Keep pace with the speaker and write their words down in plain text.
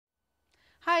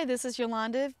Hi, this is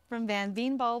Yolanda from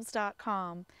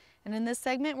VanVeenBulbs.com, and in this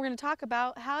segment we're going to talk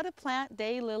about how to plant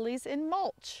daylilies in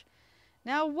mulch.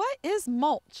 Now, what is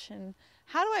mulch and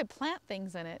how do I plant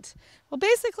things in it? Well,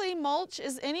 basically mulch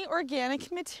is any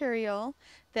organic material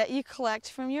that you collect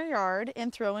from your yard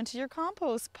and throw into your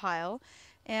compost pile.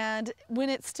 And when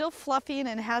it's still fluffy and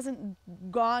it hasn't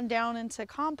gone down into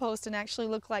compost and actually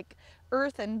look like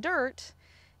earth and dirt,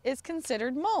 is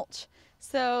considered mulch.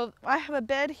 So I have a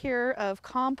bed here of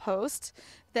compost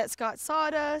that's got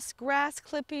sawdust, grass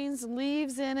clippings,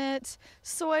 leaves in it,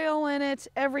 soil in it,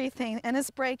 everything, and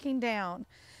it's breaking down.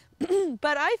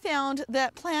 But I found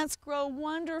that plants grow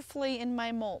wonderfully in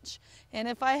my mulch. And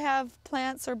if I have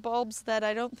plants or bulbs that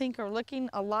I don't think are looking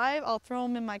alive, I'll throw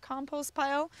them in my compost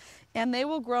pile and they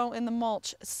will grow in the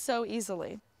mulch so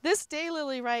easily. This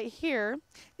daylily right here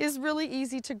is really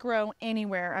easy to grow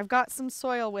anywhere. I've got some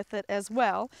soil with it as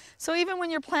well. So even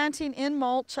when you're planting in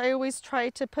mulch, I always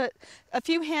try to put a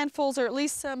few handfuls or at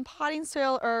least some potting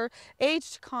soil or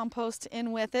aged compost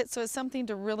in with it, so it's something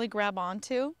to really grab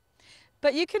onto.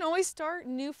 But you can always start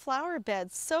new flower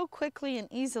beds so quickly and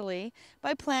easily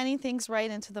by planting things right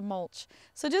into the mulch.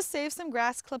 So just save some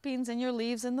grass clippings and your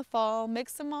leaves in the fall,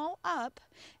 mix them all up,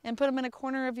 and put them in a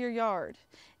corner of your yard.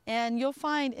 And you'll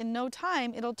find in no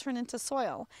time it'll turn into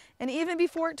soil. And even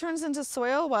before it turns into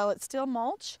soil, while it's still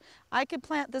mulch, I could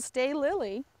plant this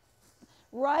daylily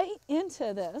right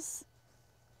into this.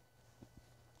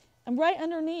 And right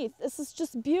underneath, this is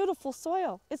just beautiful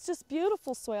soil. It's just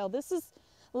beautiful soil. This is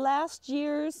last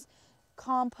year's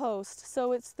compost,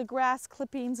 so it's the grass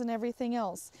clippings and everything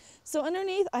else. So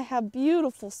underneath I have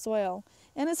beautiful soil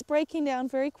and it's breaking down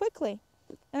very quickly.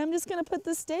 And I'm just going to put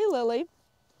this daylily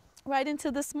right into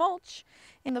this mulch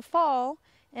in the fall,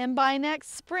 and by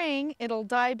next spring it'll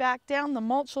die back down. The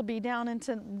mulch will be down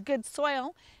into good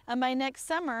soil, and by next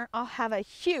summer I'll have a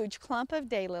huge clump of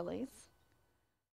daylilies.